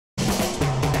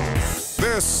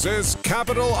This is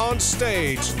Capital on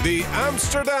Stage, the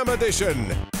Amsterdam edition.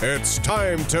 It's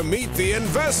time to meet the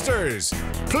investors.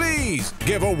 Please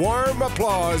give a warm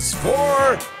applause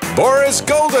for Boris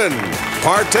Golden,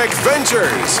 Partech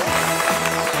Ventures.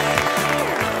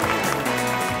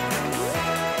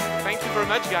 Thank you very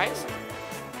much, guys.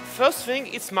 First thing,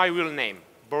 it's my real name,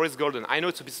 Boris Golden. I know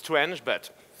it's a bit strange, but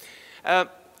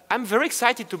I'm very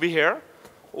excited to be here.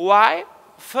 Why?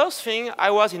 First thing,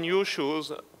 I was in your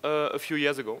shoes a few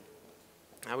years ago.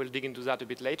 I will dig into that a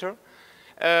bit later.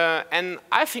 And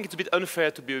I think it's a bit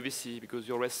unfair to be a VC because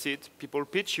you always sit, people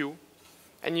pitch you,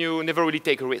 and you never really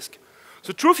take a risk.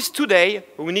 The truth is today,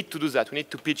 we need to do that. We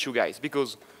need to pitch you guys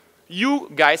because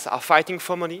you guys are fighting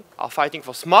for money, are fighting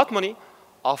for smart money,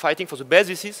 are fighting for the best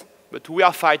VCs, but we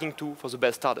are fighting too for the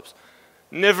best startups.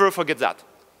 Never forget that.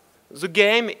 The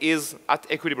game is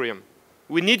at equilibrium.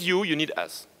 We need you, you need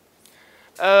us.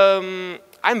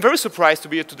 I'm very surprised to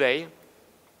be here today.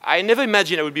 I never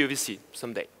imagined I would be a VC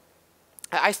someday.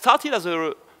 I started as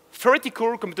a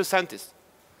theoretical computer scientist.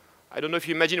 I don't know if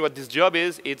you imagine what this job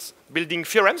is. It's building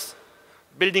theorems,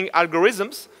 building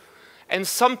algorithms, and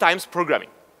sometimes programming.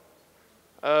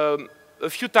 A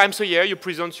few times a year, you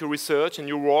present your research and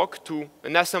your work to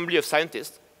an assembly of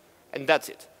scientists, and that's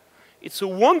it. It's a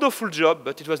wonderful job,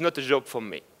 but it was not a job for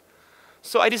me.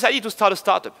 So I decided to start a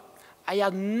startup. I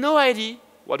had no idea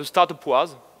what a startup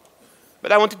was,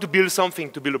 but I wanted to build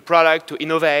something, to build a product, to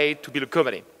innovate, to build a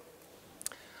company.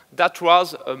 That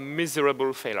was a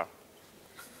miserable failure.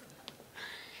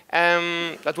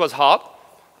 That was hard.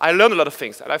 I learned a lot of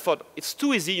things, and I thought, it's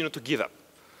too easy, to give up.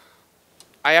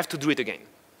 I have to do it again.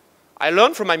 I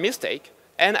learned from my mistake,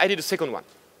 and I did a second one.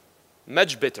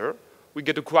 Much better. We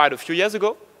got acquired a few years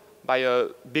ago by a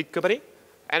big company,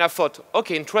 and I thought,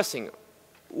 okay, interesting.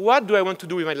 What do I want to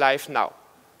do with my life now?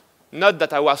 Not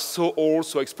that I was so old,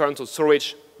 so experienced, or so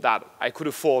rich that I could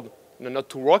afford not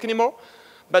to work anymore,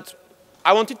 but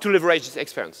I wanted to leverage this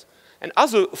experience. And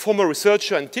as a former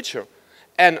researcher and teacher,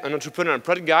 and an entrepreneur and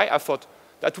product guy, I thought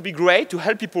that would be great to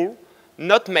help people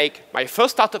not make my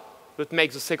first startup, but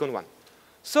make the second one.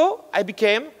 So I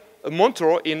became a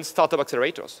mentor in startup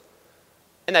accelerators.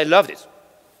 And I loved it.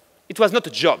 It was not a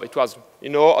job. It was,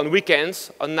 on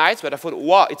weekends, on nights, but I thought,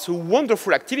 wow, it's a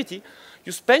wonderful activity.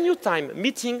 You spend your time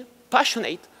meeting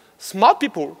passionate, smart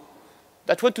people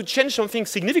that want to change something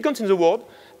significant in the world,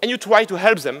 and you try to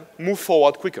help them move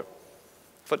forward quicker.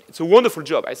 But it's a wonderful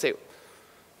job. I say,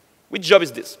 which job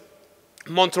is this?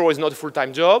 Mentor is not a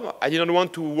full-time job. I didn't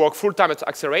want to work full-time at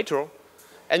accelerator.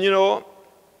 And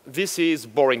this is a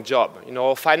boring job.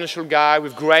 Financial guy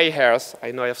with gray hairs,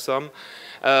 I know I have some,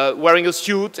 wearing a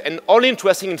suit and only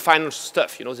interested in financial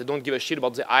stuff. They don't give a shit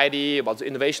about the idea, about the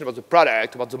innovation, about the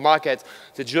product, about the market.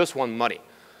 They just want money.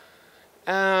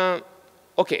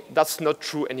 Okay, that's not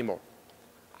true anymore.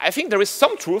 I think there is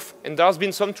some truth, and there has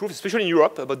been some truth, especially in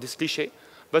Europe, about this cliché.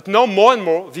 But now more and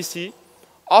more VC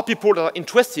are people that are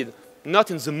interested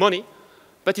not in the money,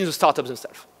 but in the startups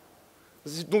themselves.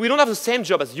 We don't have the same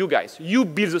job as you guys. You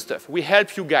build the stuff. We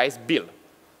help you guys build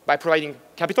by providing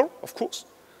capital, of course,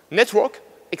 network,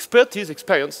 expertise,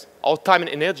 experience, our time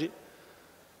and energy.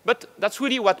 But that's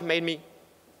really what made me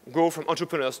go from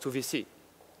entrepreneurs to VC.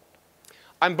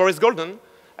 I'm Boris Golden,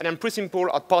 and I'm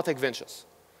principal at Partech Ventures.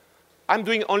 I'm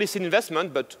doing only seed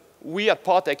investment, but we at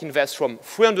Partech invest from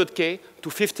 300K to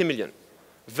 50 million.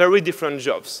 Very different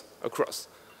jobs across.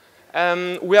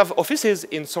 We have offices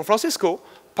in San Francisco,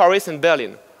 Paris, and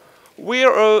Berlin.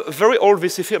 We're a very old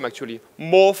VC firm, actually,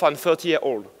 more than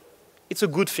 30-year-old. It's a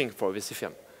good thing for a VC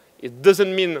firm. It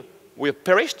doesn't mean we're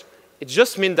perished. It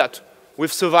just means that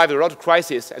we've survived a lot of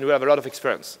crises and we have a lot of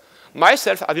experience.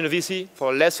 Myself, I've been a VC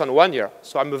for less than 1 year,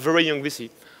 so I'm a very young VC.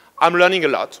 I'm learning a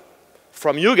lot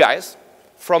from you guys,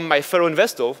 from my fellow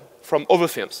investors, from other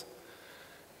firms.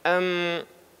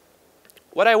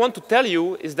 What I want to tell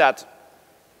you is that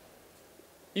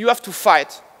you have to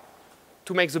fight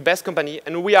to make the best company,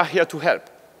 and we are here to help.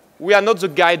 We are not the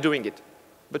guy doing it,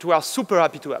 but we are super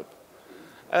happy to help.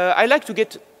 I'd like to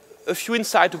get a few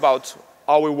insights about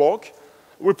how we work.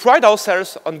 We pride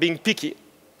ourselves on being picky,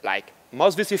 like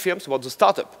most VC firms, about the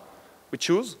startup we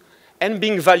choose, and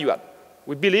being value-add.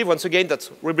 We believe, once again, that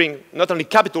we bring not only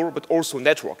capital, but also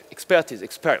network, expertise,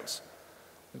 experience.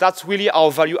 That's really our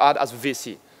value-add as a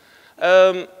VC.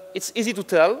 It's easy to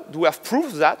tell. Do we have proof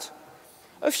of that?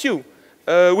 A few.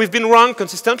 We've been ranked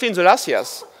consistently in the last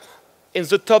years in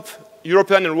the top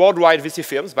European and worldwide VC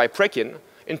firms by Prekin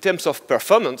in terms of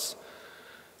performance.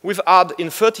 We've had, in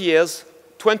 30 years,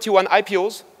 21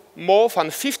 IPOs, more than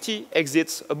 50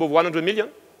 exits above 100 million,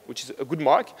 which is a good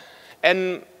mark,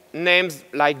 and names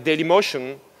like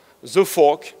Dailymotion, The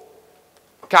Fork,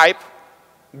 Skype,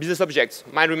 business objects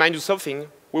might remind you something.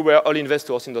 We were early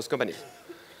investors in those companies.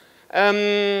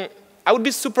 I would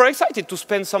be super excited to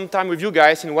spend some time with you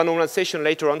guys in one-on-one session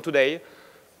later on today.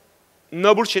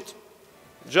 No bullshit,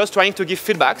 just trying to give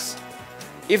feedbacks.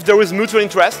 If there is mutual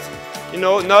interest,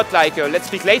 not like let's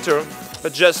speak later,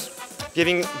 but just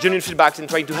giving genuine feedbacks and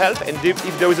trying to help. And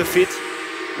if there is a fit,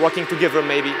 working together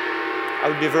maybe, I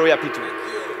would be very happy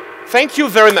to. Thank you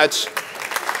very much.